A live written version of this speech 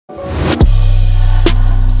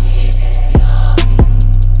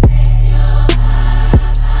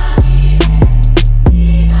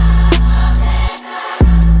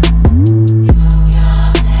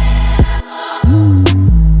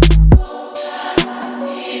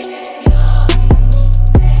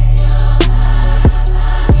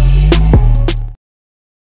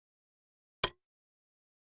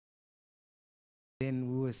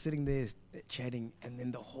Then we were sitting there chatting, and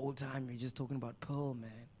then the whole time you're just talking about Pearl,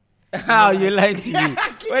 man. How you lied to me?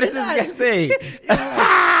 What does this guy say?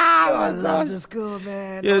 I love this girl,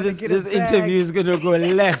 man. Yo, this interview is gonna go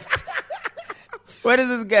left. What does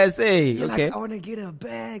this guy say? You're Okay. like, I want to get her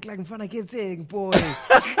back, like in front of kids saying, boy.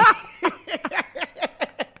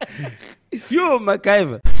 You,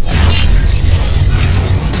 MacGyver.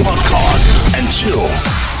 Podcast and chill.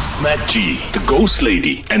 MacG, the Ghost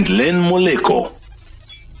Lady, and Len Moleko.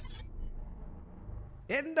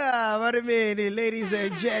 And what do you mean, ladies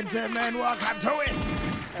and gentlemen, welcome to it.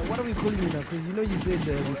 And what are we calling you now? Because you know you said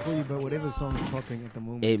we call you by whatever song's popping at the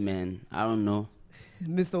moment. Hey, man, I don't know.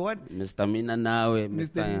 Mr. what? Mr. Mina Nawe.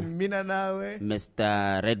 Mr. Mina Nawe.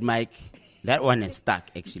 Mr. Red Mike. That one is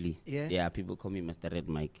stuck, actually. Yeah? Yeah, people call me Mr. Red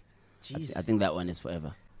Mike. Jeez. I think that one is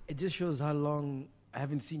forever. It just shows how long I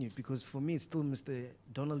haven't seen you, because for me it's still Mr.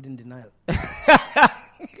 Donald in denial.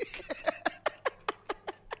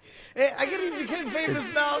 Hey, I get it, you became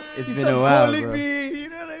famous now. It's you been start a while, calling bro. me, you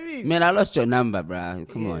know what I mean? Man, I lost your number, bruh.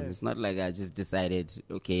 Come on. Yeah. It's not like I just decided,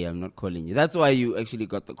 okay, I'm not calling you. That's why you actually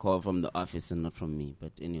got the call from the office and not from me.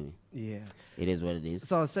 But anyway, Yeah. it is what it is.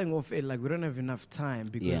 So I was saying off air, like we don't have enough time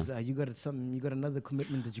because you got another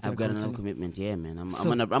commitment that you got. I've got another commitment, yeah, man. I'm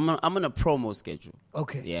on a promo schedule.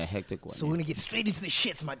 Okay. Yeah, hectic one. So we're gonna get straight into the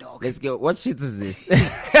shits, my dog. Let's go. What shit is this?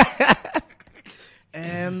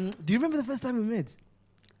 Do you remember the first time we met?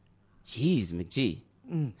 Jeez, MacG.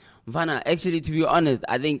 Mfana, actually, to be honest,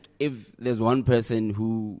 I think if there's one person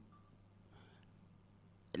who,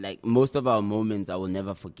 like, most of our moments I will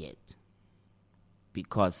never forget.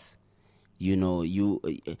 Because, you know,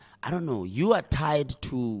 I don't know, you are tied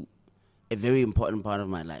to a very important part of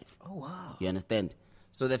my life. Oh, wow. You understand?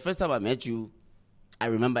 So the first time I met you, I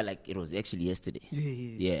remember like it was actually yesterday.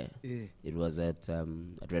 Yeah. It was at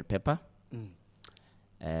Red Pepper.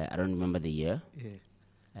 I don't remember the year.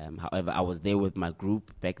 However, I was there with my group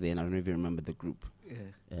back then. I don't even remember the group.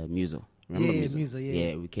 Muso. Remember Muso? Muso,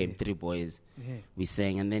 Yeah, we came 3 boys. Yeah. We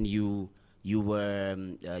sang, and then you were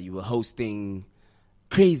hosting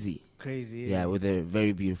Crazy. Crazy. Yeah, with a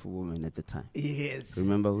very beautiful woman at the time. Yes.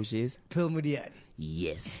 Remember who she is? Pearl Mudiadi.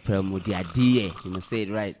 Yes, Pearl Mudiadi. You must say it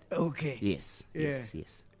right. Okay. Yes. Yeah.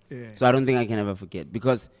 Yes. Yeah. So I don't think I can ever forget,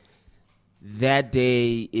 because that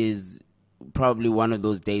day is probably one of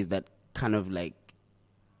those days that kind of like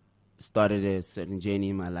started a certain journey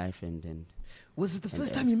in my life. And Was it the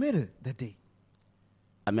first time you met her that day?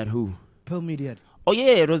 I met who? Pearl Mudiadi. Oh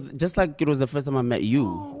yeah, it was just like it was the first time I met you.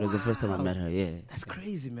 Oh, it was the first time I met her. Yeah. That's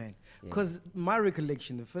crazy, man. Because my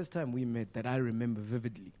recollection, the first time we met that I remember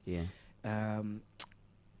vividly, Yeah.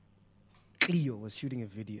 Cleo was shooting a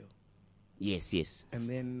video. Yes. And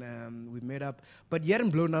then we met up. But you hadn't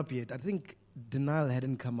blown up yet. I think Denial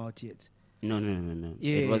hadn't come out yet. No.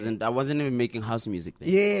 Yeah. It wasn't. I wasn't even making house music then.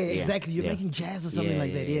 Yeah, exactly. You're making jazz or something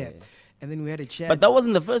like that, yeah. And then we had a chat. But that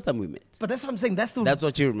wasn't the first time we met. But that's what I'm saying. That's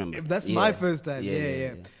what you remember. That's my first time.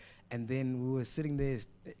 Yeah. And then we were sitting there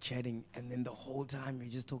chatting, and then the whole time you're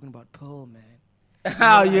just talking about Pearl, man.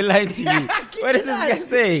 How you lied to me? What does this guy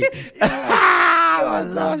say? I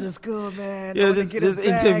love this girl, man. Yo, this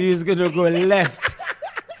interview is gonna go left.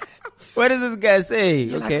 What does this guy say?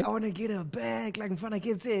 You're Okay. like, I want to get her back, like in front of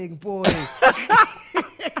kids saying, boy.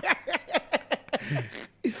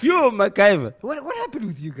 You, MacGyver. What happened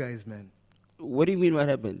with you guys, man? What do you mean? What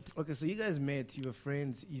happened? Okay, so you guys met, you were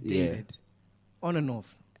friends, you dated, on and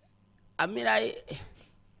off. I mean,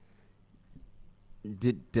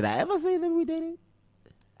 did I ever say that we dated?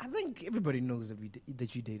 I think everybody knows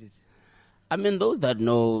that you dated. I mean, those that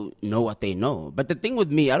know what they know. But the thing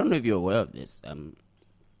with me, I don't know if you're aware of this,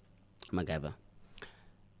 MacGyver.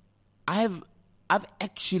 I've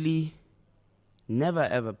actually never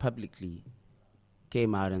ever publicly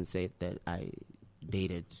came out and said that I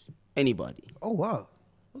dated anybody. Oh, wow.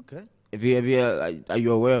 Okay. Are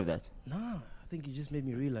you aware of that? No, I think you just made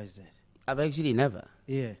me realize that. I've actually never.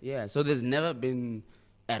 Yeah. Yeah, so there's never been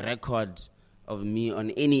a record of me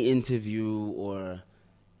on any interview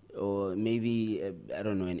or maybe, I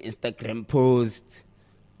don't know, an Instagram post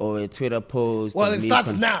or a Twitter post. Well, it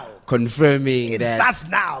starts now. Confirming that. It starts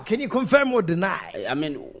now. Can you confirm or deny? I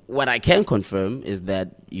mean, what I can confirm is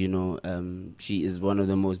that, she is one of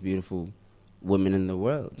the most beautiful women in the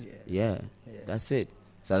world. Yeah. That's it.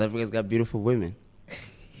 South Africa's got beautiful women.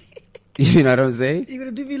 You know what I'm saying? You're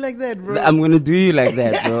going to do me like that, bro. I'm going to do you like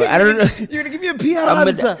that, bro. I don't know. You're going to give me a PR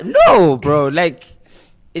answer. No, bro. Like,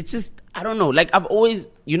 it's just, I don't know. Like, I've always,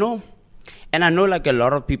 and I know like a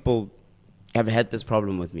lot of people have had this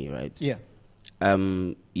problem with me, right? Yeah.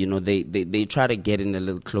 They try to get in a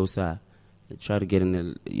little closer, try to get in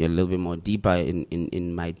a little bit more deeper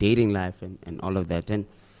in my dating life and all of that. And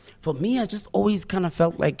for me, I just always kind of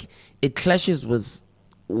felt like it clashes with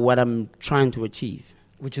what I'm trying to achieve.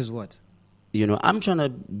 Which is what? I'm trying to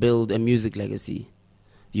build a music legacy,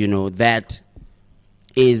 that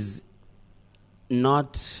is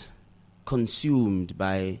not consumed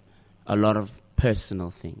by a lot of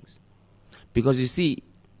personal things. Because you see,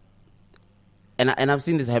 and I've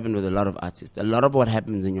seen this happen with a lot of artists, a lot of what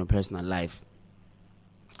happens in your personal life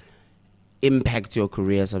impacts your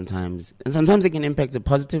career sometimes. And sometimes it can impact it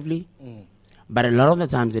positively, but a lot of the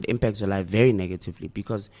times it impacts your life very negatively,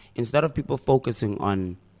 because instead of people focusing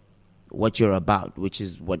on what you're about, which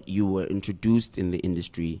is what you were introduced in the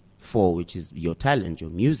industry for, which is your talent, your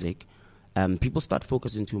music, people start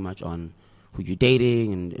focusing too much on who you're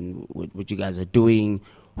dating and what you guys are doing.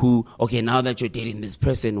 Okay, now that you're dating this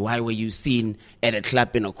person, why were you seen at a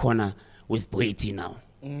club in a corner with Boeti now?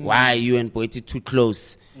 Why are you and Boeti too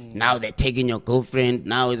close? Now they're taking your girlfriend.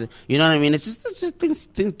 Now you know what I mean? It's just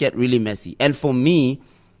things get really messy. And for me,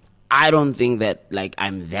 I don't think that like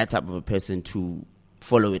I'm that type of a person to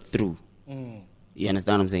follow it through. You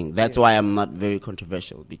understand what I'm saying? That's why I'm not very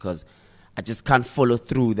controversial, because I just can't follow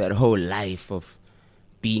through that whole life of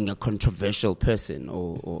being a controversial person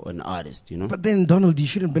or an artist, But then, Donald, you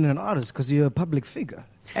shouldn't have been an artist because you're a public figure.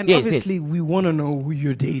 And obviously, we want to know who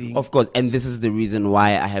you're dating. Of course. And this is the reason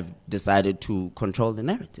why I have decided to control the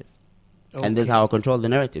narrative. Okay. And this is how I control the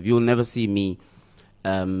narrative. You'll never see me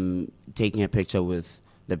taking a picture with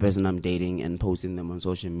the person I'm dating and posting them on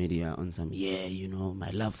social media on some, my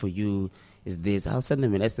love for you is this. I'll send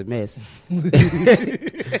them an SMS.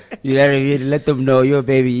 You know what I mean? Let them know you're a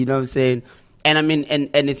baby, you know what I'm saying? And I mean, and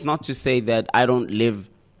it's not to say that I don't live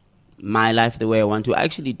my life the way I want to. I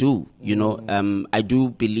actually do, I do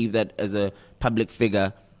believe that as a public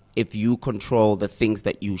figure, if you control the things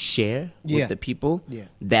that you share with the people,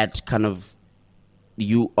 that kind of,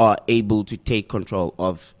 you are able to take control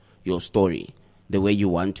of your story the way you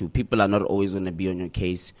want to. People are not always going to be on your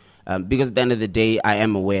case. Because at the end of the day, I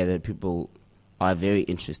am aware that people are very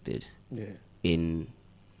interested in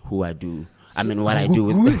who I do. I mean, what I do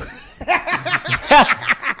with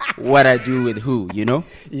what I do with who,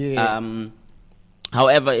 Yeah.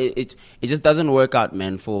 However, it just doesn't work out,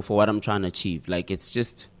 man, for what I'm trying to achieve. Like, that's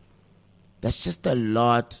just a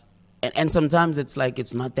lot. And sometimes it's like,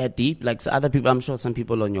 it's not that deep. Like, so other people, I'm sure some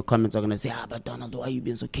people on your comments are going to say, but Donald, why are you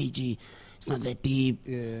being so cagey? It's not that deep.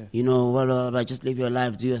 Blah, blah, blah, just live your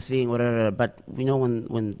life, do your thing, whatever. But,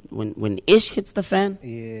 when ish hits the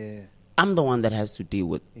fan, I'm the one that has to deal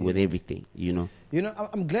with everything,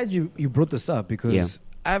 I'm glad you brought this up, because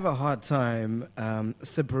I have a hard time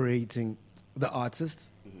separating the artist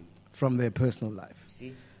from their personal life.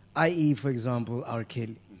 See? I.e., for example, R.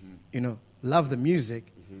 Kelly. Love the music.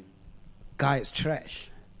 Guy is trash.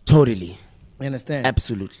 Totally. You understand?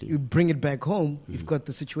 Absolutely. You bring it back home, you've got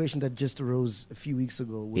the situation that just arose a few weeks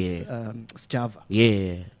ago with Sjava.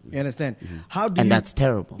 Yeah. You understand? And that's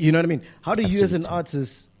terrible. You know what I mean? How do you as an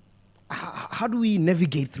artist, how do we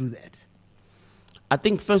navigate through that? I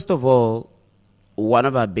think, first of all, one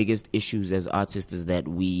of our biggest issues as artists is that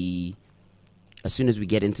as soon as we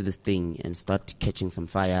get into this thing and start catching some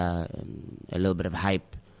fire, and a little bit of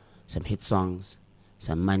hype, some hit songs,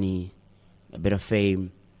 some money, a bit of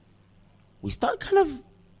fame, we start kind of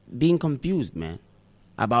being confused, man,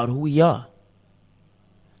 about who we are.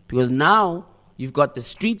 Because now you've got the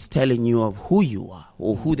streets telling you of who you are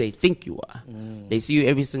or who they think you are. They see you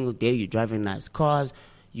every single day. You're driving nice cars.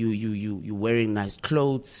 You wearing nice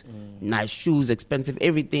clothes, nice shoes, expensive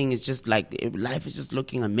everything. Is just like, life is just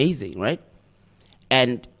looking amazing, right?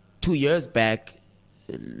 And 2 years back,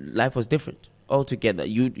 life was different altogether.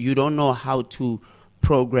 You don't know how to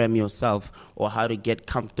program yourself or how to get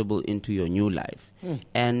comfortable into your new life.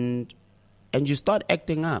 And you start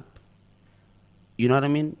acting up. You know what I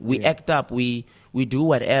mean? We act up, we do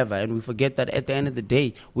whatever, and we forget that at the end of the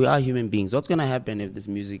day, we are human beings. What's going to happen if this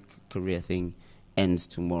music career thing ends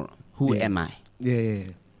tomorrow? Who am I?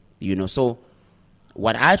 So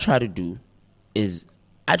what I try to do is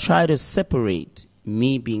I try to separate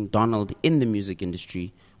me being Donald in the music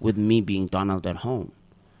industry with me being Donald at home.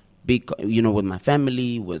 With my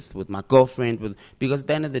family, with my girlfriend, because at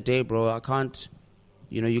the end of the day, bro, I can't,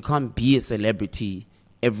 you can't be a celebrity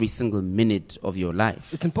every single minute of your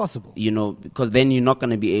life. It's impossible. Because then you're not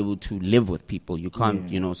going to be able to live with people. You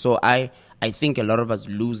can't, So I think a lot of us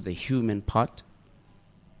lose the human part,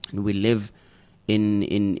 and we live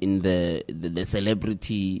in the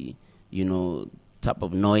celebrity, type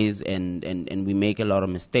of noise, and we make a lot of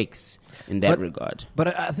mistakes in that regard.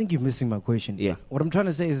 But I think you're missing my question. Yeah. What I'm trying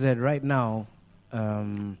to say is that right now,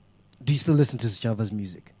 Do you still listen to Sjava's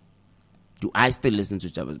music? Do I still listen to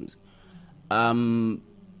Sjava's music? I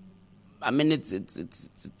mean, it's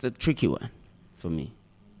a tricky one for me,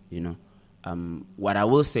 you know. What I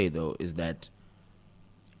will say though is that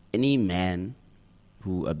any man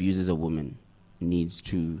who abuses a woman needs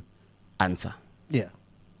to answer. Yeah.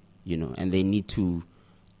 You know, and they need to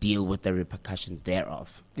deal with the repercussions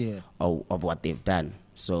thereof. Yeah. Of what they've done.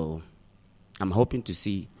 So I'm hoping to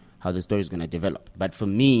see how the story is going to develop. But for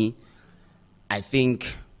me, I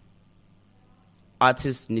think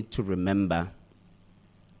artists need to remember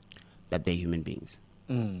that they're human beings.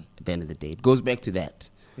 At the end of the day, it goes back to that.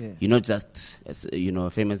 Yeah. You're not just a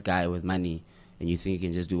famous guy with money and you think you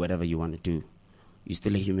can just do whatever you want to do. You're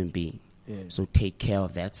still a human being. Yeah. So take care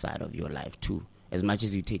of that side of your life too. As much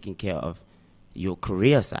as you're taking care of your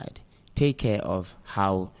career side, take care of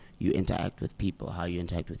how you interact with people, how you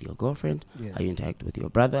interact with your girlfriend, how you interact with your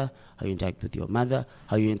brother, how you interact with your mother,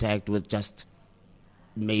 how you interact with just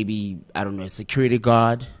maybe, I don't know, a security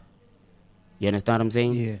guard. You understand what I'm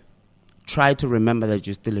saying? Yeah. Try to remember that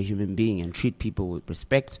you're still a human being and treat people with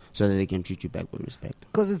respect so that they can treat you back with respect.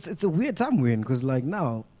 Because it's a weird time we're in. Because like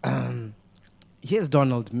now, here's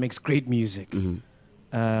Donald, makes great music,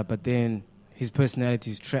 but then his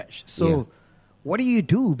personality is trash. So what do you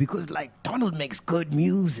do? Because like Donald makes good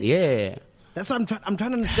music. Yeah. That's what I'm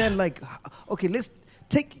trying to understand. Like, okay,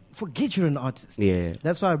 forget you're an artist. Yeah.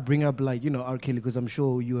 That's why I bring up like, R. Kelly, because I'm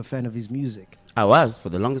sure you're a fan of his music. I was for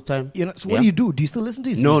the longest time. So what do you do? Do you still listen to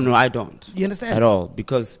his music? No, I don't. You understand? At all,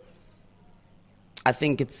 because I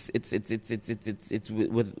think it's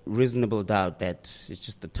with reasonable doubt that he's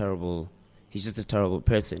just a terrible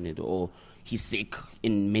person, or he's sick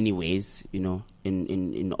in many ways,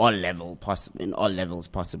 in all levels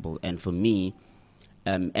possible. And for me,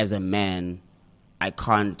 as a man, I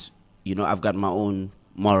can't, I've got my own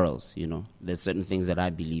morals, There's certain things that I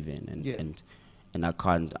believe in, and I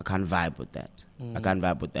can't vibe with that. I can't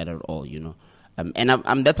vibe with that at all, And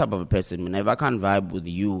I'm that type of a person. Whenever I can't vibe with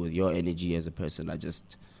you, with your energy as a person, I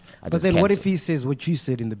just But then what if he says what you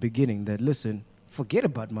said in the beginning, that listen, forget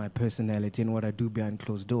about my personality and what I do behind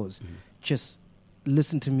closed doors. Just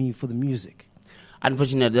listen to me for the music.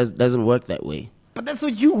 Unfortunately, it doesn't work that way. But that's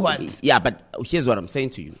what you want. Yeah, but here's what I'm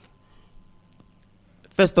saying to you.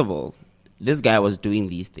 First of all, this guy was doing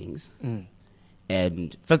these things.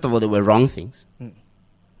 And first of all, they were wrong things.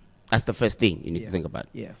 That's the first thing you need to think about.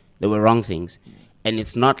 Yeah. They were wrong things. And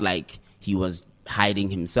it's not like he was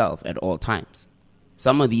hiding himself at all times.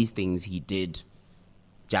 Some of these things he did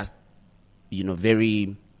just,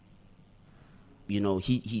 very,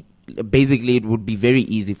 he basically, it would be very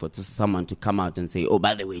easy for someone to come out and say, oh,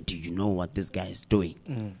 by the way, do you know what this guy is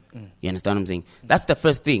doing? You understand what I'm saying? That's the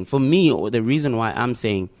first thing. For me, or the reason why I'm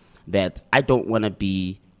saying that I don't want to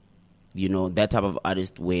be, that type of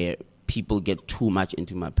artist where people get too much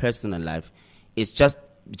into my personal life. It's just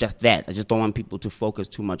that. I just don't want people to focus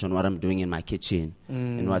too much on what I'm doing in my kitchen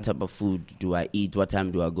and what type of food do I eat, what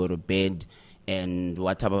time do I go to bed, and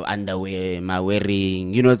what type of underwear am I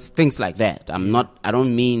wearing. It's things like that. I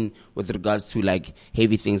don't mean with regards to like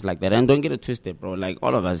heavy things like that. And don't get it twisted, bro. Like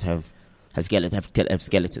all of us have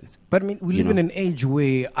skeletons. But I mean, we live in an age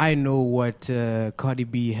where I know what Cardi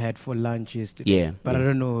B had for lunch yesterday. Yeah. But I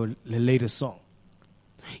don't know the latest song.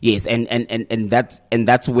 Yes, and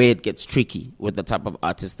that's where it gets tricky with the type of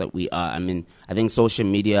artists that we are. I mean, I think social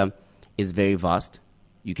media is very vast.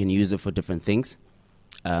 You can use it for different things.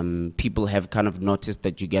 People have kind of noticed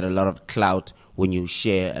that you get a lot of clout when you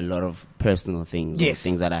share a lot of personal things, or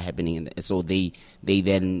things that are happening. So they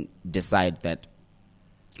then decide that,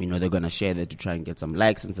 they're going to share that to try and get some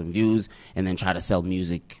likes and some views, and then try to sell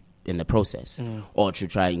music in the process, or to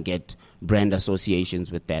try and get brand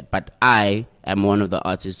associations with that. But I am one of the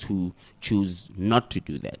artists who choose not to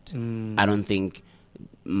do that. I don't think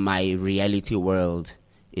my reality world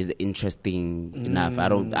is interesting enough.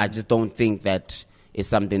 I just don't think that is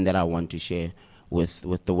something that I want to share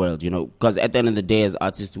with the world, because at the end of the day, as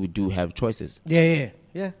artists, we do have choices. Yeah.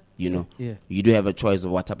 You do have a choice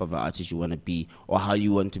of what type of an artist you want to be, or how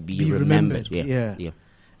you want to be remembered. Yeah.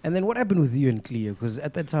 And then what happened with you and Cleo? Because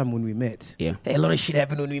at that time when we met, a lot of shit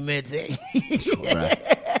happened when we met.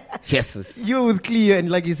 Yes. You were with Cleo, and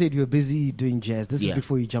like you said, you were busy doing jazz. This is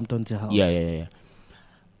before you jumped onto house. Yeah.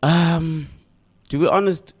 To be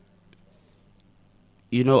honest,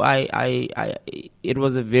 it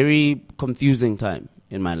was a very confusing time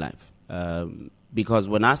in my life, because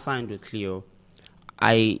when I signed with Cleo,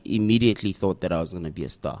 I immediately thought that I was going to be a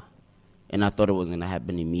star. And I thought it was going to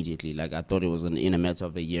happen immediately. Like, I thought it was in a matter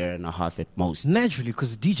of a year and a half at most. Naturally,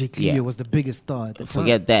 because DJ Cleo was the biggest star at the time.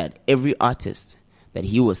 Forget that. Every artist that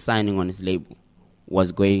he was signing on his label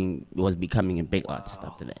was becoming a big artist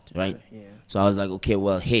after that, right? Yeah. So I was like, okay,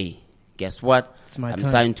 well, hey, guess what? I'm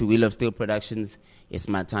signed to Wheel of Steel Productions. It's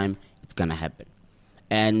my time. It's gonna happen.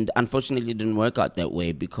 And unfortunately, it didn't work out that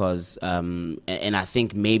way because, and I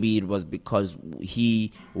think maybe it was because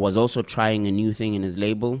he was also trying a new thing in his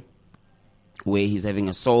label, where he's having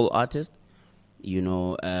a soul artist,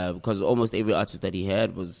 because almost every artist that he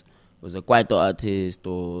had was a kwaito artist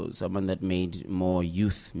or someone that made more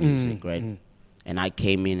youth music, right? And I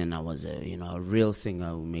came in and I was a real singer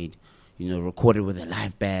who made, recorded with a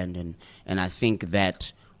live band, and I think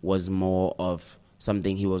that was more of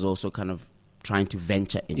something he was also kind of trying to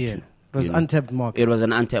venture into. Yeah. It was untapped market. It was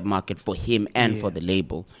an untapped market for him and for the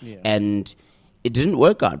label. Yeah. And it didn't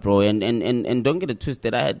work out, bro. And don't get it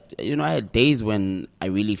twisted. I had days when I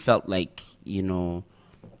really felt like,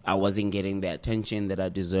 I wasn't getting the attention that I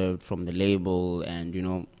deserved from the label, and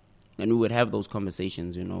and we would have those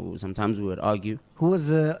conversations, sometimes we would argue. Who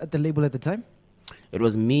was at the label at the time? It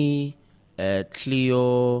was me,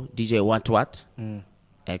 Cleo, DJ What,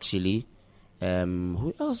 actually.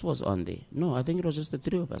 Who else was on there? No, I think it was just the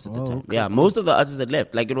three of us at the time. Okay, yeah, most of the artists had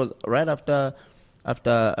left. Like, it was right after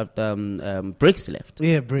Bricks left.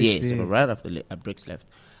 Yeah, Bricks. Yeah, so right after Bricks left.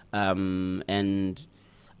 And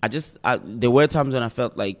there were times when I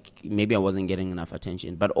felt like maybe I wasn't getting enough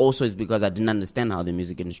attention, but also it's because I didn't understand how the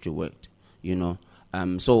music industry worked,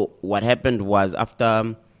 So what happened was,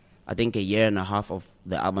 after I think a year and a half of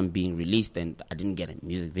the album being released, and I didn't get a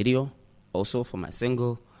music video also for my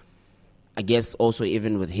single. I guess also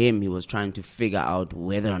even with him, he was trying to figure out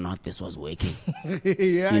whether or not this was working.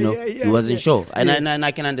 He wasn't sure. And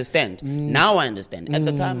I can understand. Now I understand. At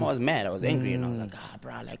the time, I was mad. I was angry. And I was like,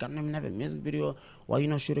 bro, I don't even have a music video. Why are you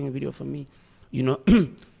not shooting a video for me?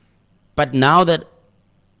 But now that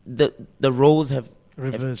the roles have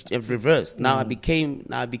reversed. Now I became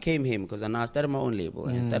him, because I started my own label.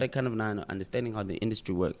 And I started kind of now understanding how the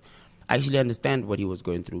industry worked. I actually understand what he was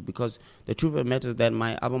going through, because the truth of the matter is that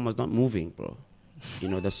my album was not moving, bro.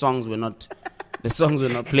 The songs were not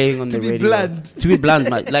playing on the radio. To be blunt,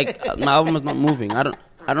 my album was not moving. I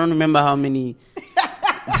don't remember how many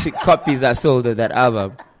copies I sold of that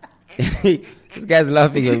album. This guy's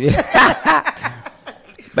laughing at me.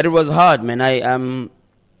 But it was hard, man. I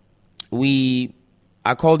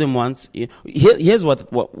called him once. Here's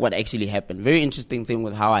what actually happened. Very interesting thing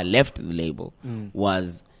with how I left the label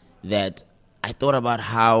was that I thought about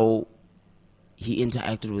how he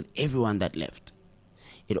interacted with everyone that left.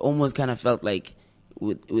 It almost kind of felt like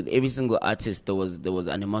with every single artist there was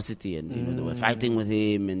animosity, and they were fighting with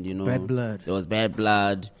him, and bad blood. There was bad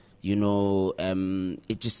blood.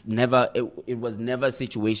 It just never. It was never a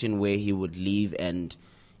situation where he would leave and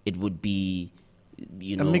it would be,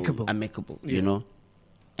 amicable.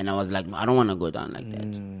 And I was like, no, I don't want to go down like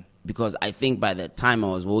that, because I think by that time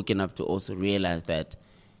I was woke enough to also realize that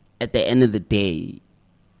at the end of the day,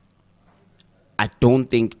 I don't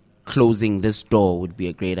think closing this door would be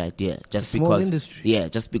a great idea. Just because,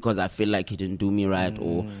 just because I feel like he didn't do me right,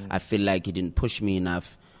 or I feel like he didn't push me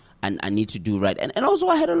enough, and I need to do right. And also,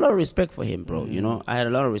 I had a lot of respect for him, bro. I had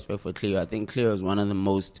a lot of respect for Cleo. I think Cleo is one of the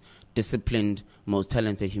most disciplined, most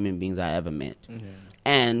talented human beings I ever met.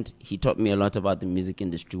 And he taught me a lot about the music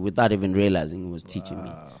industry without even realizing he was teaching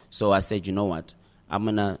me. So I said, you know what? I'm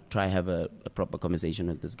going to try have a proper conversation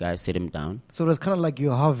with this guy, sit him down. So it was kind of like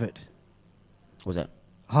your Harvard. What's that?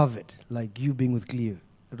 Harvard, like you being with Cleo.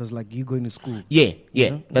 It was like you going to school. Yeah.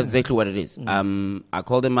 That's exactly what it is. I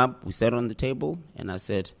called him up. We sat on the table, and I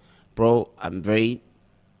said, bro, I'm very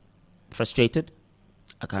frustrated.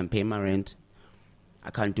 I can't pay my rent. I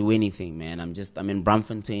can't do anything, man. I'm in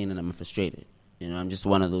Braamfontein, and I'm frustrated. I'm just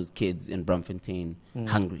one of those kids in Braamfontein,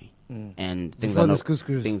 hungry. And things are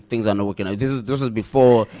not working out. This was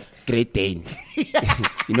before Great Dane.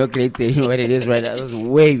 Great Dane, what it is right now. It was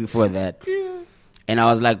way before that. And I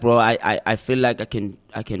was like, bro, I feel like I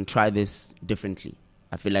can try this differently.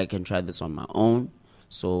 I feel like I can try this on my own.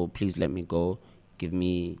 So please let me go. Give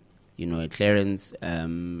me, a clearance.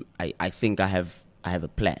 I think I have a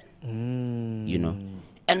plan.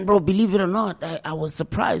 And bro, believe it or not, I was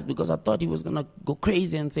surprised, because I thought he was gonna go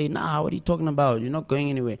crazy and say, nah, what are you talking about? You're not going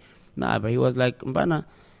anywhere. Nah, but he was like, Mbana,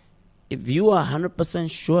 if you are 100%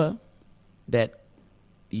 sure that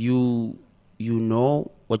you know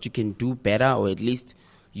what you can do better, or at least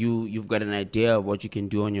you've got an idea of what you can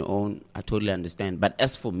do on your own, I totally understand. But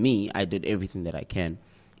as for me, I did everything that I can.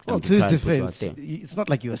 Well, to his defense, it's not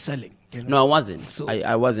like you were selling. No, I wasn't. So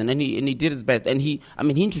I wasn't. And he did his best. And he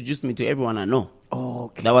introduced me to everyone I know. Oh,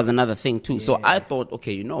 okay. That was another thing too. Yeah. So I thought,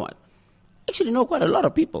 okay, you know what? actually know quite a lot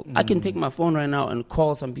of people. I can take my phone right now and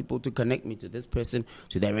call some people to connect me to this person,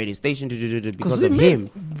 to their radio station, because of him.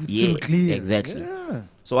 Yes, exactly. Yeah.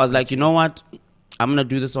 So I was like, you know what? I'm going to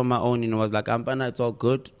do this on my own. You know, I was like, it's all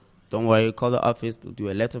good. Don't worry, call the office, they'll do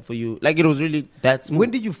a letter for you. Like, it was really that smooth.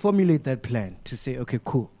 When did you formulate that plan to say, okay,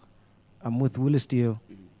 cool, I'm with Willis Steele,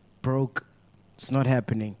 broke, it's not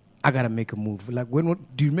happening, I got to make a move? Like,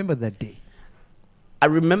 do you remember that day? I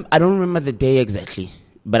don't remember the day exactly,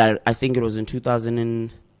 but I think it was in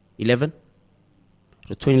 2011. It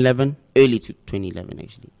was 2011, early to 2011,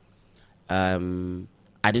 actually.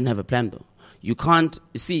 I didn't have a plan, though. You can't,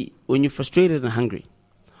 see, when you're frustrated and hungry,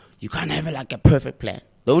 you can't have like a perfect plan.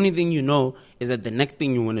 The only thing you know is that the next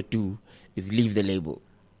thing you want to do is leave the label.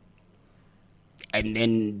 And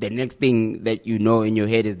then the next thing that you know in your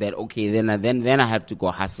head is that, okay, then I have to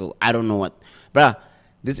go hustle. I don't know what. Bruh,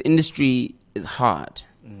 this industry is hard.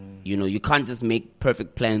 You know, you can't just make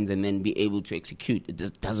perfect plans and then be able to execute. It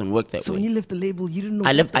just doesn't work that way. So when you left the label, you didn't know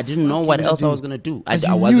I didn't know what else I was going to do. I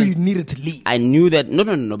knew you needed to leave. I knew that.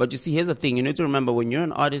 No. But you see, here's the thing. You need to remember, when you're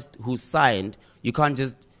an artist who's signed, you can't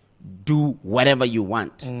just do whatever you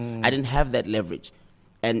want. I didn't have that leverage.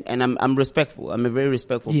 And I'm respectful. I'm a very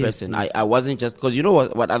respectful person. Yes. I wasn't just, because you know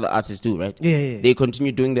what other artists do, right? Yeah. They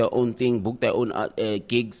continue doing their own thing, book their own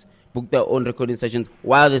gigs, book their own recording sessions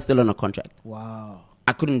while they're still on a contract. Wow.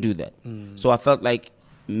 I couldn't do that. So I felt like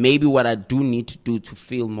maybe what I do need to do to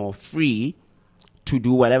feel more free to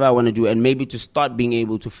do whatever I want to do, and maybe to start being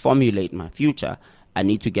able to formulate my future, I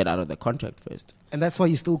need to get out of the contract first. And that's why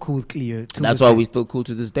you're still cool with Cleo. That's why we're still cool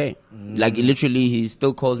to this day. Like, literally, he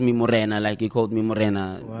still calls me Morena, like he called me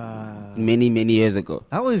Morena many, many years ago.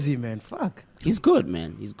 How is he, man? Fuck. He's good,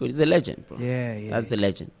 man. He's good. He's a legend, bro. Yeah. That's a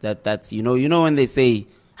legend. That's you know when they say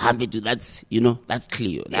Hambitu, that's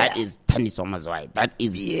Cleo. That is Tani Somazwai. That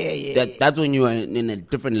is that's when you are in a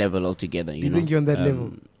different level altogether. You think you're on that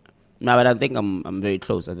level? No, but I think I'm very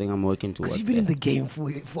close. I think I'm working towards. Because you've been in the game for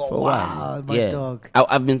a while, my dog.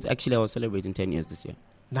 I was celebrating 10 years this year.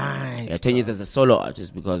 Nice. Yeah, 10 years as a solo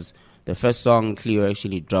artist, because the first song Cleo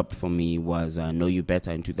actually dropped for me was Know You Better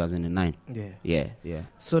in 2009. Yeah.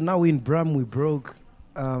 So now we're in Brum, we broke.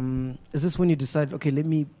 Is this when you decided, okay, let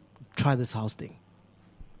me try this house thing?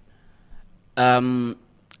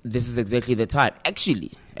 This is exactly the time.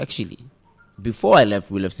 Actually, before I left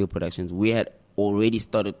Will of Steel Productions, we had already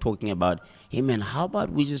started talking about, hey man, how about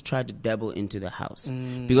we just try to dabble into the house?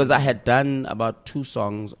 Because I had done about 2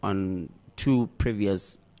 songs on 2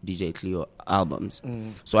 previous DJ Cleo albums.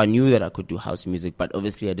 So I knew that I could do house music, but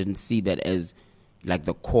obviously I didn't see that as like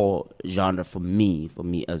the core genre for me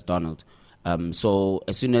as Donald. So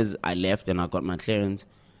as soon as I left and I got my clearance,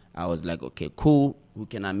 I was like, okay, cool. Who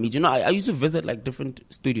can I meet? You know, I used to visit like different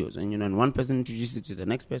studios, and and one person introduced you to the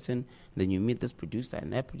next person. Then you meet this producer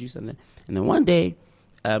and that producer, and then one day,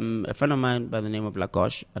 a friend of mine by the name of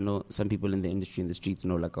Lagosh. I know some people in the industry, in the streets,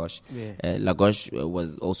 know Lagosh. Lagosh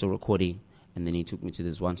was also recording, and then he took me to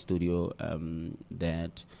this one studio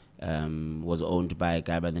that was owned by a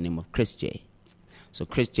guy by the name of Chris J. So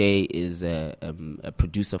Chris J is a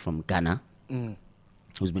producer from Ghana.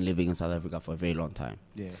 Who's been living in South Africa for a very long time.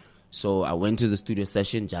 So I went to the studio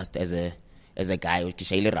session just as a guy with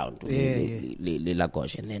Kishaile around.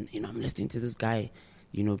 And then, I'm listening to this guy,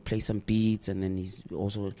 play some beats, and then he's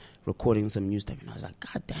also recording some new stuff. And I was like,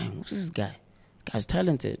 God damn, who's this guy? This guy's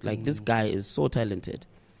talented. Like, this guy is so talented.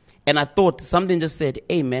 And I thought, something just said,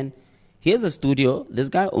 hey man, here's a studio. This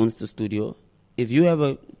guy owns the studio. If you have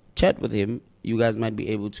a chat with him, you guys might be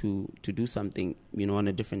able to do something, on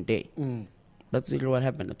a different day. That's exactly what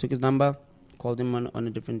happened. I took his number, called him on a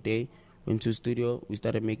different day, went to the studio, we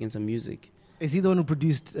started making some music. Is he the one who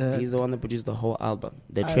produced... He's the one that produced the whole album,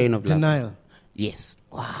 The Train of Love. Denial. Yes.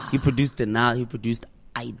 Wow. He produced Denial, he produced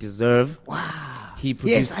I Deserve. Wow. He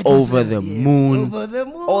produced Over the Moon. Over the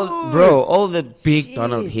Moon. All the big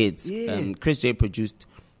Donald hits. Yeah. Chris J produced...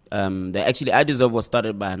 actually, I Deserve was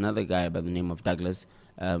started by another guy by the name of Douglas.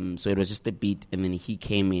 So it was just a beat, and then he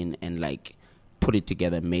came in and like... put it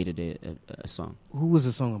together, made it a song. Who was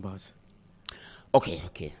the song about?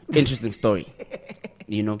 Okay. Interesting story.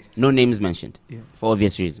 No names mentioned for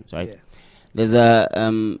obvious reasons, right? Yeah. There's a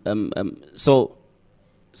so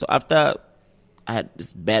after I had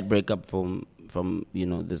this bad breakup from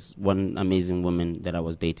this one amazing woman that I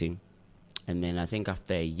was dating, and then I think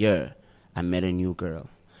after a year I met a new girl,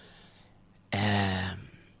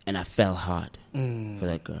 and I fell hard for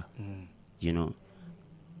that girl.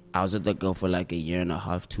 I was with that girl for like a year and a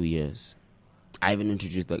half, 2 years. I even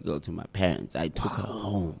introduced that girl to my parents. I took her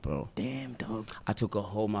home, bro. Damn, dog. I took her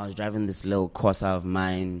home. I was driving this little Corsa of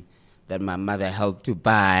mine that my mother helped to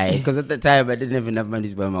buy. Because at the time, I didn't have enough money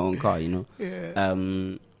to buy my own car, you know. Yeah.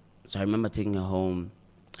 So I remember taking her home,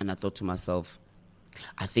 and I thought to myself,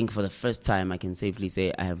 I think for the first time, I can safely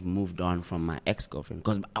say I have moved on from my ex-girlfriend.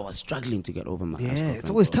 Because I was struggling to get over my ex-girlfriend. Yeah, it's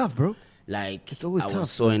always tough, bro. Like, it's always I tough.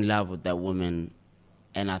 was so in love with that woman,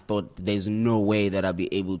 and I thought there's no way that I'll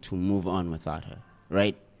be able to move on without her,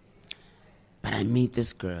 right? But I meet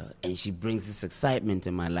this girl, and she brings this excitement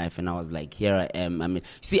in my life, and I was like, here I am. I mean,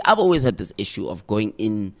 see, I've always had this issue of going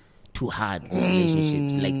in too hard in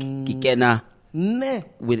relationships, like kikena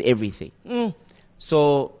with everything.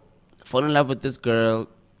 So, fall in love with this girl,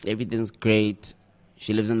 everything's great.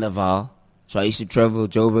 She lives in the Val. So I used to travel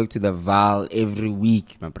Joburg to the Val every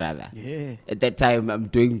week, my brother. Yeah. At that time, I'm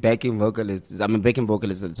doing backing vocalists. I'm a backing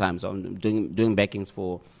vocalist at the time, so I'm doing backings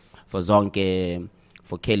for Zonke,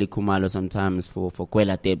 for Kelly Kumalo sometimes, for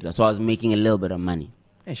Kwela Tebza. So I was making a little bit of money.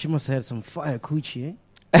 Hey, she must have had some fire coochie,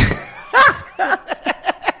 eh?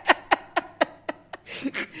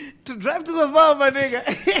 To drive to the Val, my nigga.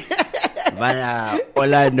 But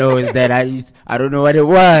all I know is that I don't know what it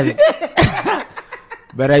was.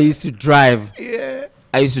 But I used to drive. Yeah.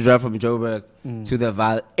 I used to drive from Joburg to the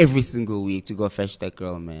Val every single week to go fetch that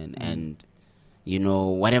girl, man. And, you know,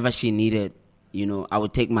 whatever she needed, you know, I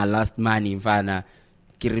would take my last money, Fana,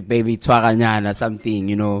 kiri baby twaranyana, something,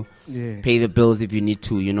 you know, pay the bills if you need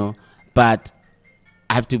to, you know. But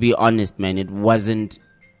I have to be honest, man, it wasn't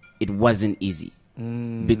easy.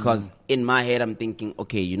 Because in my head, I'm thinking,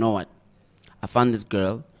 okay, you know what? I found this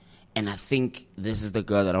girl, and I think this is the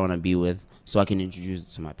girl that I want to be with. So I can introduce it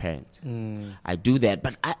to my parents. I do that,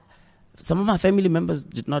 but some of my family members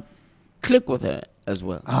did not click with her as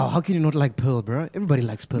well. Oh, how can you not like Pearl, bro? Everybody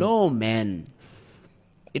likes Pearl. No, man.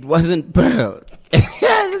 It wasn't Pearl.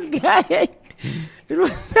 This guy. It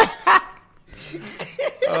was...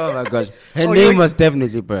 Oh, my gosh. Her name was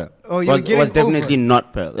definitely Pearl. Oh, was definitely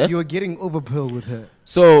not Pearl. Yeah? You were getting over Pearl with her.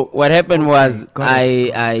 So what happened was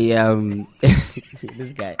I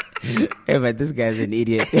this guy. Hey, but this guy's an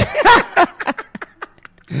idiot.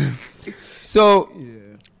 So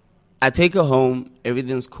I take her home,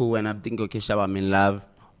 everything's cool, and I'm thinking, okay, Sjava, I'm in love,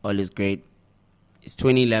 all is great. It's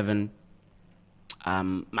 2011.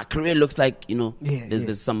 My career looks like, you know,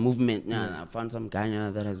 there's some movement. I found some guy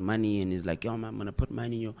that has money, and he's like, yo, man, I'm gonna put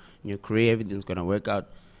money in your career, everything's gonna work out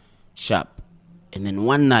sharp. And then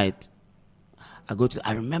one night,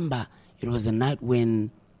 I remember it was a night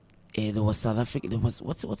when there was South Africa. There was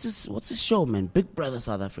what's this show, man? Big Brother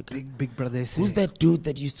South Africa. Big Brother. Who's that dude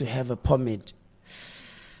that used to have a pomade?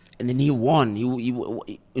 And then he won. He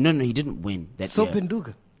didn't win that year.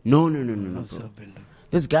 Sopenduka. No. Bro.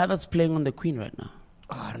 This guy that's playing on the Queen right now.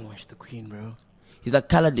 Oh, I don't watch the Queen, bro. He's like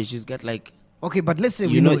Kaladesh. He's got like. Okay, but let's say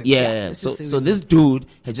we know. Yeah. So this dude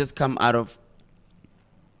had just come out of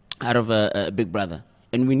a Big Brother.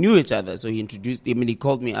 And we knew each other, so he introduced him, and he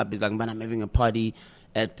called me up. He's like, man, I'm having a party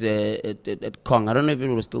at Kong. I don't know if it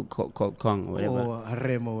was still called Kong or whatever. Or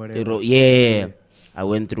Harem or whatever. Yeah. I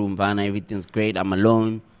went through Mvana, everything's great. I'm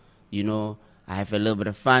alone, you know. I have a little bit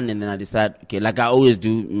of fun, and then I decide, okay, like I always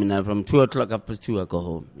do, from 2 o'clock, 2:30, I go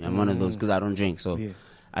home. I'm one of those, because I don't drink, so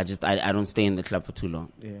I don't stay in the club for too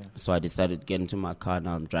long. Yeah. So I decided to get into my car.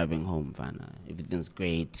 Now I'm driving home, Mvana. Everything's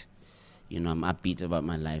great. You know, I'm upbeat about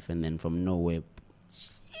my life, and then from nowhere,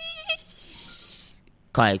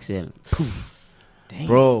 car accident. Damn.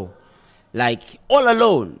 Bro, like all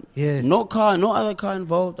alone. Yeah. No car, no other car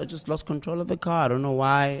involved. I just lost control of the car. I don't know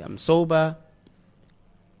why. I'm sober.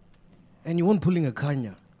 And you weren't pulling a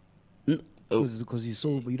kanya. Because you're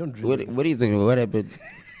sober, you don't drink. What are you talking about? What happened?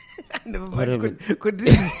 Never mind.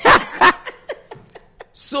 Continue.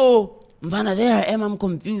 So, Mvana, there I am. I'm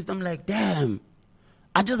confused. I'm like, damn.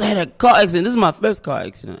 I just had a car accident. This is my first car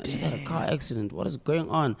accident. I just had a car accident. What is going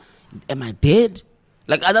on? Am I dead?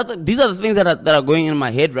 Like, these are the things that are going in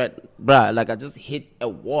my head, right, bruh? Like, I just hit a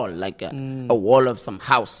wall, like a wall of some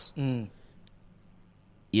house.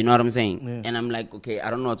 You know what I'm saying? Yeah. And I'm like, okay, I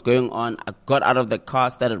don't know what's going on. I got out of the car,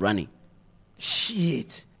 started running.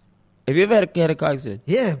 Shit. Have you ever had a car accident?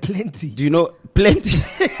 Yeah, plenty. Do you know? Plenty.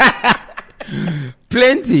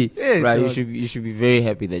 Plenty. Yeah, right, you should be very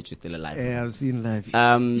happy that you're still alive. Yeah, I've seen life.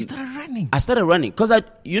 You started running. I started running because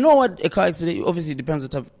you know what, a car accident obviously depends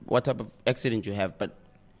on what type of accident you have, but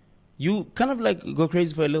you kind of like go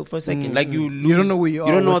crazy for a second. Like you don't know where you are.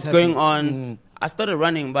 You don't know what's going on. I started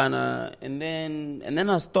running, and then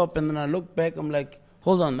I stopped, and then I look back. I'm like,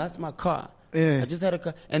 hold on, that's my car. Yeah. I just had a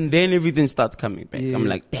car, and then everything starts coming back. Yeah. I'm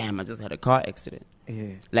like, damn, I just had a car accident.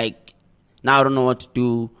 Yeah. Like now I don't know what to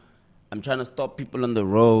do. I'm trying to stop people on the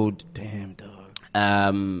road. Damn,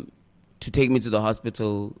 dog. to take me to the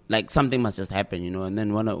hospital. Like something must just happen, you know. And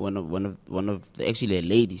then one of actually a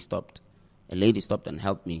lady stopped and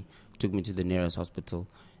helped me, took me to the nearest hospital.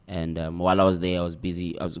 And while I was there, I was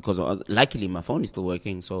busy. Luckily my phone is still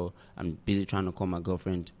working, so I'm busy trying to call my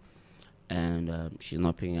girlfriend, and she's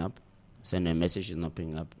not picking up. Send her a message, she's not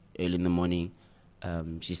picking up. Early in the morning,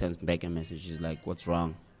 she sends back a message. She's like, "What's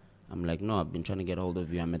wrong?" I'm like, "No, I've been trying to get hold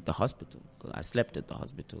of you. I'm at the hospital." Cause I slept at the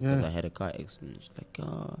hospital because I had a car accident. She's like,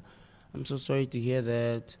 "Oh, I'm so sorry to hear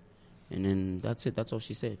that." And then that's it. That's all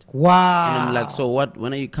she said. Wow. And I'm like, "So what?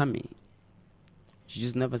 When are you coming?" She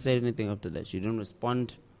just never said anything after that. She didn't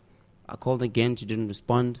respond. I called again. She didn't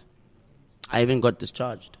respond. I even got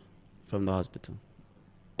discharged from the hospital.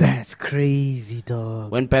 That's crazy,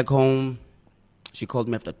 dog. Went back home. She called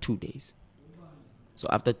me after 2 days. So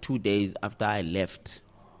after 2 days, after I left,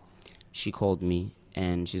 she called me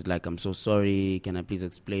and she's like, "I'm so sorry. Can I please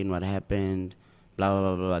explain what happened?" Blah,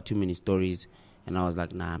 blah, blah, blah. Too many stories. And I was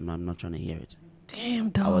like, "Nah, I'm not trying to hear it." Damn,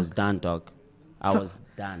 dog. I was done, dog. I was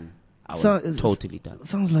done. I was totally done.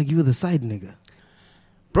 Sounds like you were the side nigga.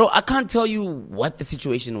 Bro, I can't tell you what the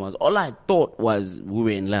situation was. All I thought was we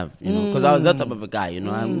were in love, you know, because I was that type of a guy, you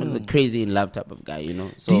know. I'm the crazy in love type of guy, you know.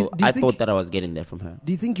 So I thought that I was getting that from her.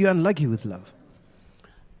 Do you think you're unlucky with love?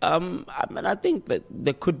 I think that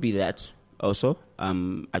there could be that also.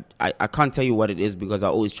 I can't tell you what it is because I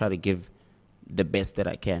always try to give the best that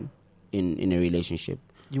I can in a relationship.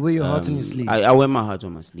 You wear your heart on your sleeve. I wear my heart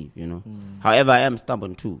on my sleeve, you know. However, I am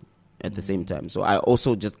stubborn too at the same time. So I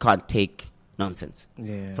also just can't take nonsense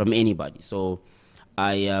from anybody. So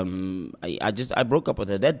I broke up with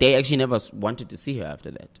her. That day I actually never wanted to see her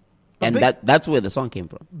after that. And that's where the song came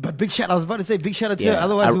from. But I was about to say big shout out to her,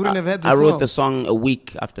 otherwise we wouldn't have had the song. I wrote song. the song a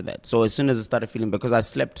week after that. So as soon as I started feeling, because I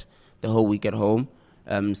slept the whole week at home,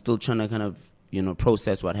 still trying to kind of, you know,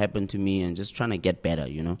 process what happened to me and just trying to get better,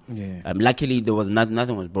 you know. Yeah. Luckily there was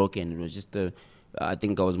nothing was broken. It was just I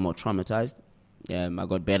think I was more traumatized. I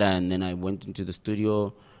got better and then I went into the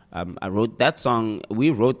studio. I wrote that song. We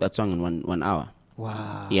wrote that song in one hour.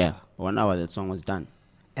 Wow. Yeah, 1 hour that song was done.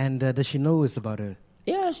 And does she know it's about her?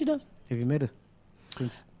 Yeah, she does. Have you met her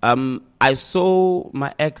since? I saw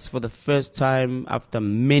my ex for the first time after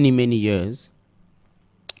many, many years,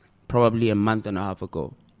 probably a month and a half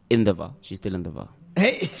ago, in the Val. She's still in the Val.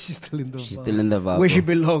 Hey, she's still in the Val. She's still in the Val. Where she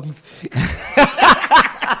belongs.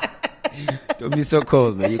 Don't be so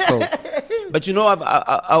cold, man. You're cold. But you know,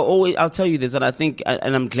 I'll tell you this, and I think,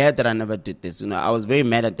 and I'm glad that I never did this. You know, I was very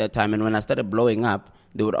mad at that time, and when I started blowing up,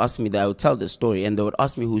 they would ask me that I would tell the story, and they would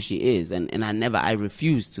ask me who she is, and I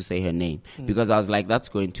refused to say her name because I was like, that's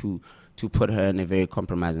going to put her in a very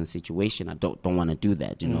compromising situation. I don't want to do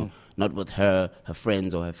that, you know, not with her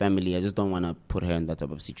friends or her family. I just don't want to put her in that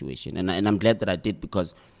type of situation, and I'm glad that I did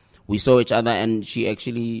because we saw each other, and she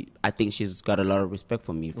actually, I think she's got a lot of respect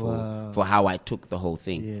for me for how I took the whole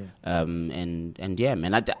thing. Yeah. And yeah,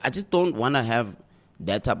 man, I just don't want to have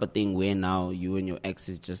that type of thing where now you and your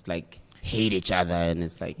exes just like hate each other, and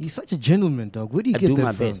it's like, you're such a gentleman, dog. Where do you get that from?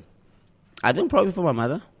 I do my best. I think probably from my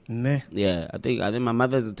mother. Nah. Yeah, I think my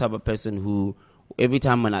mother is the type of person who every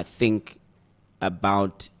time when I think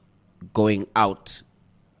about going out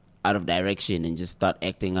of direction and just start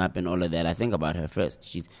acting up and all of that, I think about her first.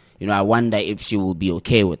 She's, you know, I wonder if she will be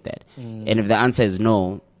okay with that. And if the answer is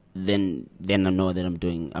no, then I know that I'm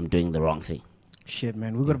doing the wrong thing. Shit,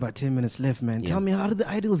 man, we got about 10 minutes left, man. Tell me, how did the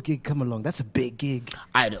Idols gig come along? That's a big gig.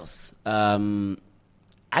 Idols. I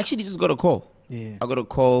actually just got a call. Yeah. I got a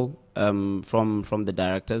call from the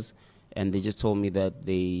directors, and they just told me that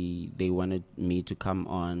they wanted me to come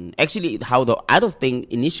on. Actually, how the Idols thing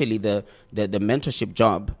initially, the mentorship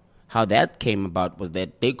job, how that came about was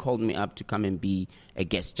that they called me up to come and be a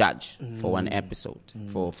guest judge for one episode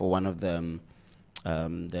for one of the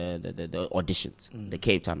auditions, the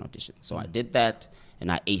Cape Town auditions. So I did that, and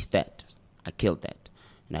I aced that. I killed that,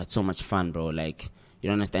 and I had so much fun, bro. Like, you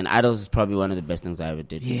don't understand. Idols is probably one of the best things I ever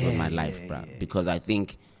did in my life, bro. Because I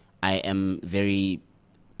think I am very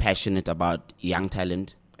passionate about young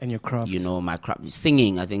talent. And your craft. You know, my craft.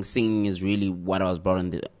 Singing, I think singing is really what I was brought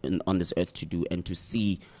on this earth to do. And to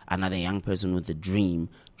see another young person with a dream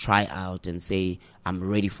try out and say, I'm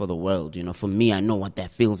ready for the world. You know, for me, I know what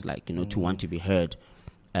that feels like, you know, to want to be heard.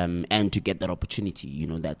 And to get that opportunity, you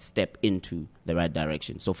know, that step into the right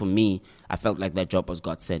direction. So for me, I felt like that job was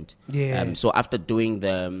God sent. Yeah. So after doing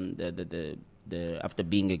after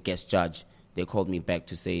being a guest judge, they called me back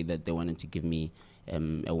to say that they wanted to give me a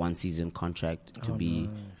 1-season contract to be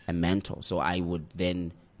a mentor. So I would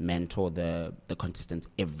then mentor the contestants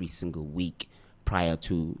every single week prior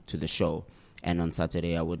to the show. And on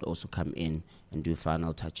Saturday, I would also come in and do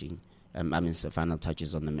final touching final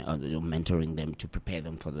touches on them, mentoring them to prepare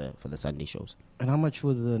them for the Sunday shows. And how much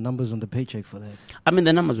were the numbers on the paycheck for that? I mean,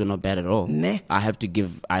 the numbers were not bad at all. Nah.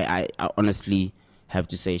 I honestly have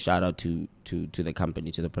to say shout out to the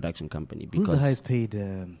company, to the production company. Because who's the highest paid?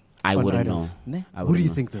 I wouldn't know. Nah? I Who do you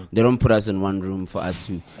know. think though? They don't put us in one room for us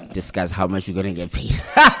to discuss how much we're gonna get paid.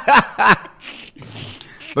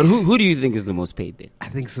 But who do you think is the most paid then? I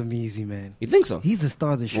think Somizi, man. You think so? He's the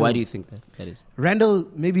star of the show. Why do you think that is? Randall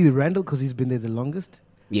because he's been there the longest.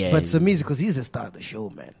 Yeah. But Somizi because he's the star of the show,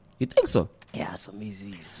 man. You think so? Yeah,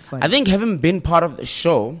 Somizi is fun. I think having been part of the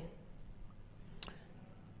show,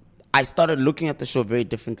 I started looking at the show very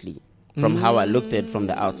differently from how I looked at it from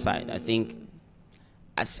the outside. I think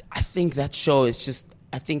that show is just,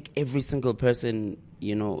 I think every single person,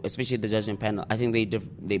 you know, especially the judging panel, I think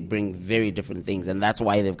they bring very different things, and that's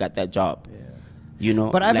why they've got that job. Yeah. You know,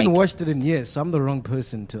 but I haven't watched it in years, so I'm the wrong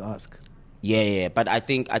person to ask. Yeah. But I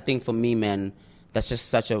think for me, man, that's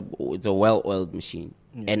just it's a well-oiled machine,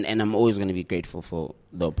 and I'm always going to be grateful for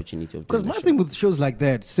the opportunity of. Because my thing with shows like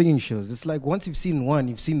that, singing shows, it's like once you've seen one,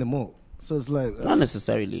 you've seen them all. So it's like not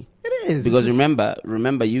necessarily. It is because remember,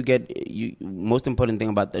 most important thing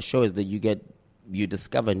about the show is that you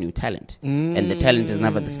discover new talent, and the talent is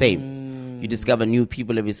never the same. You discover new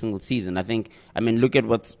people every single season. Look at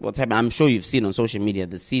what's happening. I'm sure you've seen on social media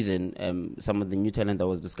this season. Some of the new talent that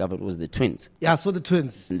was discovered was the twins. Yeah, I saw the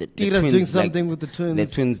twins. And the Tira's twins, doing something with the twins. The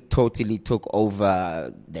twins totally took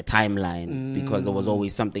over the timeline because there was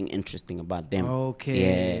always something interesting about them.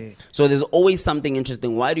 Okay. Yeah. So there's always something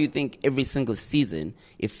interesting. Why do you think every single season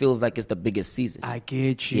it feels like it's the biggest season? I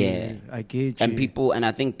get you. Yeah. I get you. And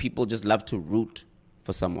I think people just love to root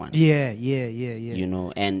for someone. Yeah. You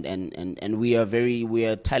know, and we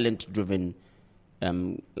are talent driven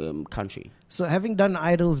country. So having done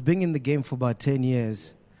Idols, being in the game for about 10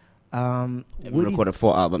 years, we recorded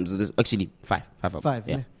 4 albums. So there's actually five albums. 5,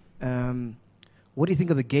 yeah. What do you think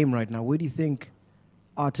of the game right now? Where do you think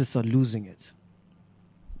artists are losing it?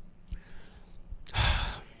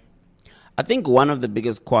 I think one of the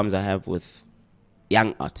biggest qualms I have with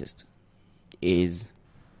young artists is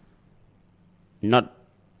not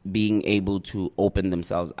being able to open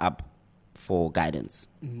themselves up for guidance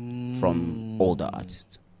from older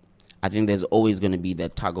artists. I think there's always going to be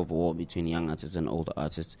that tug of war between young artists and older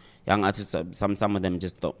artists. Young artists, some of them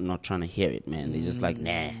just not trying to hear it, man. They're just like,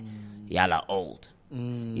 nah, y'all are old. You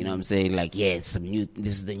know what I'm saying? Like, yeah, this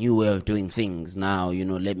is the new way of doing things now. You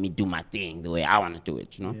know, let me do my thing the way I want to do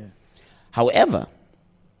it, you know? Yeah. However,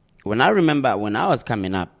 when I was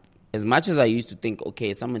coming up, as much as I used to think,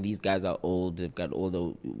 okay, some of these guys are old, they've got all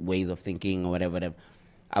the ways of thinking or whatever,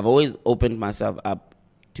 I've always opened myself up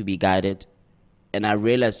to be guided, and I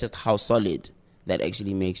realized just how solid that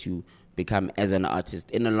actually makes you become as an artist.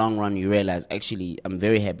 In the long run, you realize, actually, I'm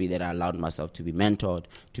very happy that I allowed myself to be mentored,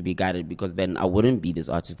 to be guided, because then I wouldn't be this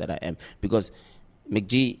artist that I am. Because,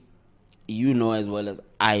 MacG, you know as well as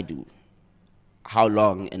I do how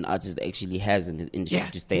long an artist actually has in this industry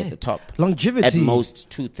to stay at the top. Longevity. At most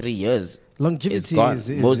 2-3 years. Longevity is gone. is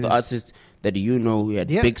most artists that you know who had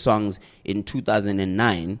big songs in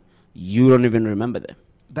 2009, you don't even remember them.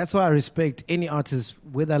 That's why I respect any artist,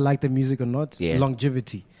 whether I like the music or not,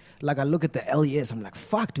 longevity. Like, I look at the LES, I'm like,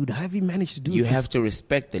 fuck, dude, how have you managed to do this? You have to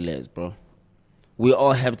respect the Les, bro. We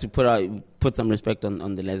all have to put some respect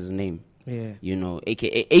on the Les's name. Yeah. You know,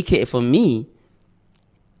 AKA for me,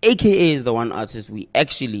 AKA is the one artist we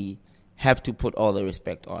actually have to put all the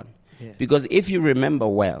respect on. Yeah. Because if you remember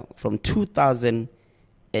well, from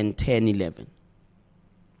 2010-11,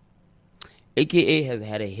 AKA has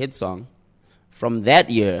had a hit song from that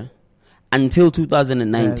year until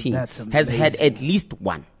 2019. Has had at least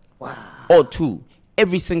one or two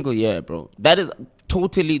every single year, bro. That is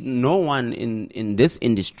totally no one in this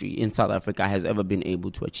industry in South Africa has ever been able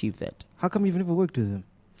to achieve that. How come you've never worked with him?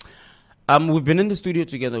 We've been in the studio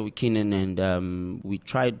together with Keenan, and we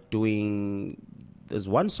tried doing. There's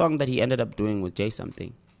one song that he ended up doing with Jay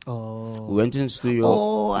something. Oh. We went in the studio.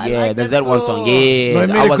 Oh, I like there's that one song. Yeah,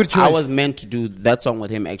 no, I made a good choice. I was meant to do that song with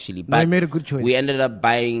him actually, but I made a good choice. We ended up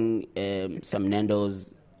buying some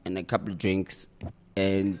Nando's and a couple of drinks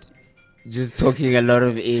and just talking a lot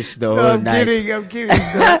of ish the whole night. I'm kidding.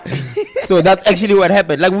 So that's actually what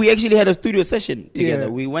happened. Like, we actually had a studio session together.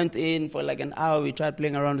 We went in for like an hour. We tried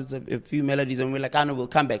playing around with a few melodies, and we're like, I know, we'll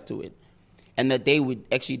come back to it. And that day we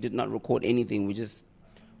actually did not record anything. We just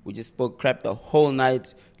spoke crap the whole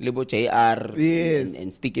night. Libo JR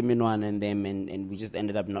and Sticky Minwan and them, and we just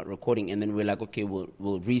ended up not recording. And then we're like, okay, we'll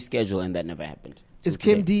reschedule, and that never happened. Is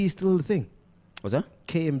KMD still the thing? What's that?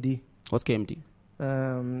 KMD. What's KMD?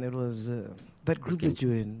 It was that group that you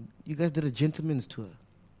were in. You guys did a gentleman's tour.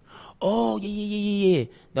 Oh, yeah.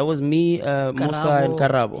 That was me, Musa and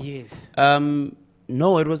Karabo. Yes.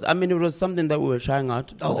 No, it was something that we were trying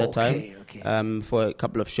out at that time. Okay. For a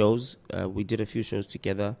couple of shows. We did a few shows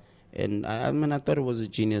together. And I thought it was a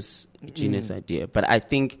genius idea. But I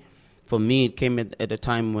think for me, it came at a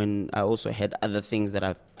time when I also had other things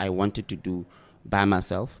that I wanted to do by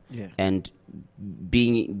myself. Yeah. And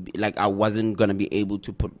being like, I wasn't going to be able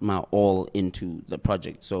to put my all into the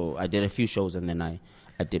project. So I did a few shows and then I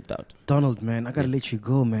dipped out. Donald, man, I got to let you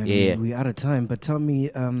go, man. Yeah. We're out of time. But tell me,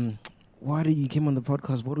 why did you came on the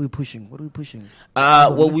podcast? What are we pushing? Well,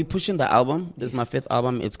 we're pushing the album. This is my 5th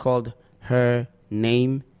album. It's called Her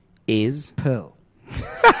Name Is Pearl.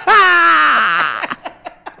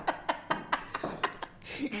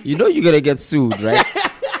 You know you're going to get sued, right?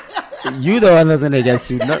 You the one that's going to get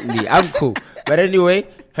sued, not me. I'm cool. But anyway,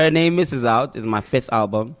 Her Name is out. It's my 5th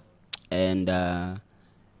album. And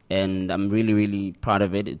I'm really, really proud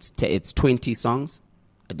of it. It's 20 songs.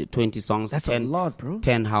 I did 20 songs. That's 10, a lot, bro.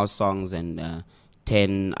 10 house songs and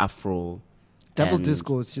 10 Afro. Double disc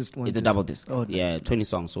or it's just one? It's a double disc. Oh, nice. Yeah, 20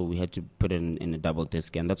 songs. So we had to put it in a double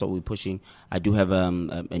disc, and that's what we're pushing. I do have a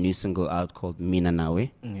new single out called Mina Nawe.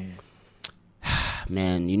 Yeah.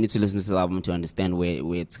 Man, you need to listen to the album to understand where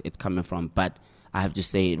it's coming from. But I have to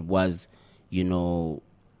say it was, probably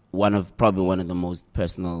one of the most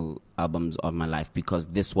personal albums of my life, because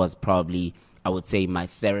this was probably, I would say, my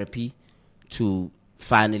therapy to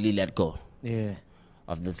finally let go. Yeah.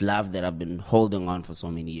 Of this love that I've been holding on for so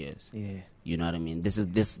many years. Yeah. You know what I mean?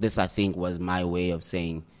 This I think was my way of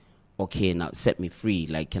saying, okay, now set me free.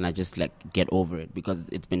 Like, can I just get over it? Because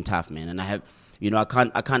it's been tough, man. And I have, I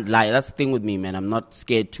can't lie. That's the thing with me, man. I'm not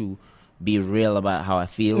scared to be real about how I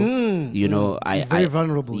feel. You're very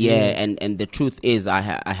vulnerable. Yeah. And the truth is,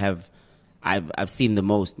 I've seen the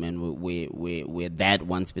most, man, where that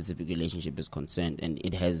one specific relationship is concerned, and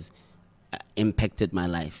it has impacted my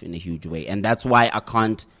life in a huge way. And that's why I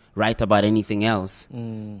can't write about anything else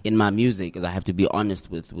in my music, because I have to be honest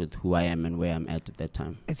with who I am and where I'm at that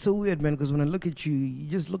time. It's so weird, man, because when I look at you, you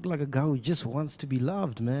just look like a guy who just wants to be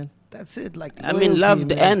loved, man. That's it. Like, loyalty, loved,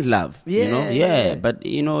 man. And love. Yeah. But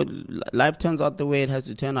life turns out the way it has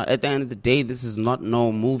to turn out. At the end of the day, this is not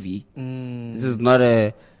no movie. This is not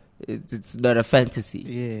it's not a fantasy.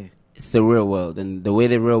 Yeah. It's the real world, and the way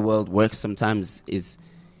the real world works sometimes is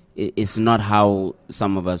not how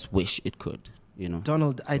some of us wish it could.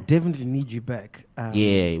 Donald, so I definitely need you back.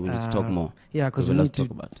 We need to talk more. Yeah, because we need to talk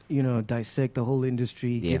about. Dissect the whole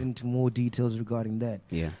industry, get into more details regarding that.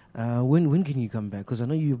 Yeah. When can you come back? Because I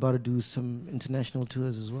know you're about to do some international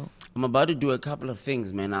tours as well. I'm about to do a couple of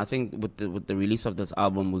things, man. I think with the release of this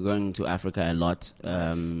album, we're going to Africa a lot.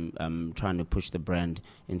 Nice. I'm trying to push the brand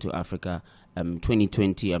into Africa.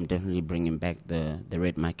 2020, I'm definitely bringing back the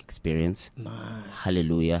Red Mic experience. Nice.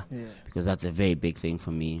 Hallelujah. Yeah. Because that's a very big thing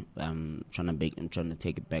for me. I'm trying to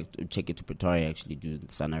take it to Pretoria, actually do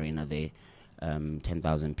the Sun Arena there.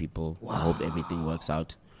 10,000 people. Wow. I hope everything works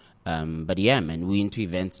out. But yeah, man, we're into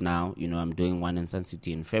events now. I'm doing one in Sun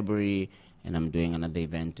City in February, and I'm doing another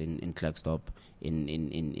event in Klerksdorp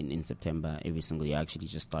in September. Every single year. I actually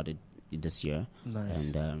just started this year.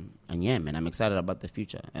 Nice. And yeah, man, I'm excited about the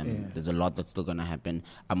future. There's a lot that's still gonna happen.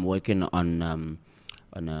 I'm working on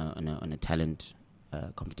a talent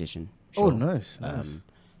competition show. Oh, nice.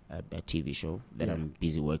 A TV show that I'm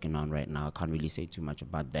busy working on right now. I can't really say too much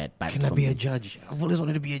about that. But can I be a judge? I've always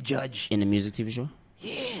wanted to be a judge. In a music TV show?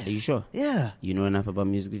 Yes. Are you sure? Yeah. You know enough about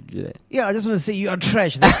music to do that? Yeah, I just want to say you are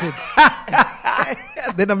trash. That's it.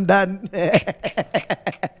 Then I'm done.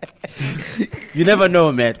 You never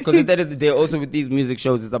know, man. Because at the end of the day, also with these music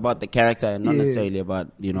shows, it's about the character and not necessarily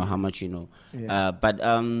about, how much you know. Yeah.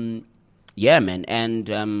 Yeah, man.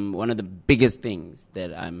 And one of the biggest things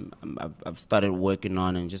that I've started working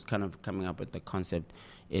on and just kind of coming up with the concept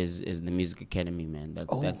is the Music Academy, man.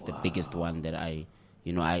 That's the biggest one that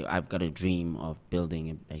I've got a dream of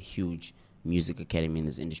building a huge music academy in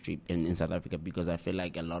this industry in South Africa, because I feel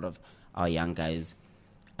like a lot of our young guys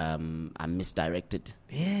are misdirected.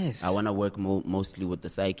 Yes. I want to work mostly with the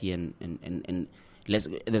psyche and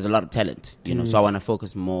there's a lot of talent, so I want to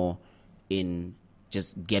focus more in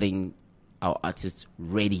just getting our artists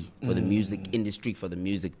ready for the music industry, for the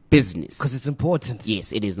music business. Because it's important.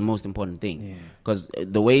 Yes, it is the most important thing. Because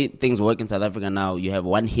the way things work in South Africa now, you have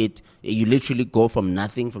one hit, you literally go from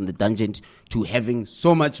nothing, from the dungeon, to having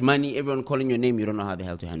so much money, everyone calling your name, you don't know how the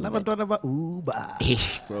hell to handle it.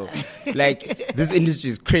 Bro, like, this industry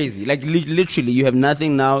is crazy. Like, literally, you have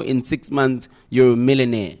nothing now, in 6 months, you're a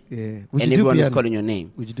millionaire. Yeah. And everyone is calling your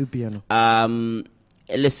name. Would you do piano?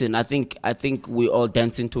 listen, I think we all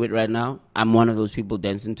dance into it right now. I'm one of those people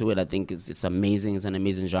dancing to it. I think it's amazing. It's an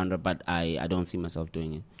amazing genre, but I don't see myself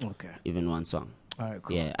doing it. Okay. Even one song. All right,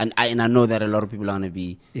 cool. Yeah, and I know that a lot of people are gonna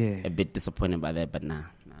be a bit disappointed by that, but nah.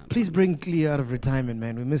 Please bring Cleo out of retirement,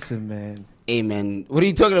 man. We miss him, man. Hey, man, what are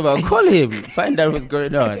you talking about? Call him. Find out what's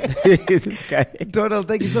going on. This guy. Donald,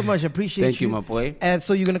 thank you so much. I appreciate you. Thank you, my boy. And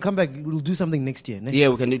so you're gonna come back. We'll do something next year. Ne? Yeah,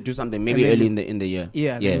 we can do something maybe early in the year.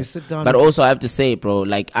 Yeah. Then we sit down. But also, I have to say, bro,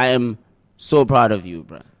 like I am so proud of you,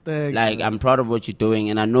 bro. Thanks, like man. I'm proud of what you're doing,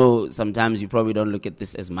 and I know sometimes you probably don't look at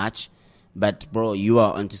this as much. But bro, you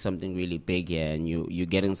are onto something really big here, and you're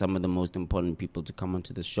getting some of the most important people to come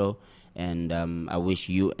onto the show. And I wish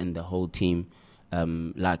you and the whole team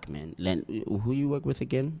luck, man. Len, who you work with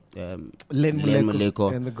again? Len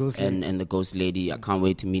Moleko and the Ghost Lady. And the Ghost Lady. I can't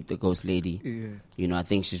wait to meet the Ghost Lady. Yeah. You know, I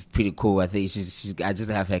think she's pretty cool. I think she's I just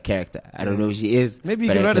have her character. I don't know who she is. Maybe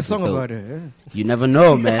you can write a song about her. Yeah? You never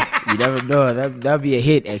know, man. You never know. That'd be a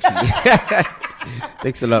hit, actually.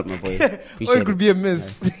 Thanks a lot, my boy. Or it could be a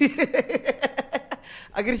miss.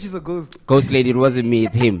 I guess she's a ghost. Ghost Lady, it wasn't me,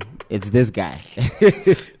 it's him. It's this guy.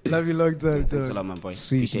 Love you long time. Thanks a lot, my boy.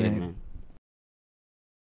 Sweet, Appreciate man. it, man.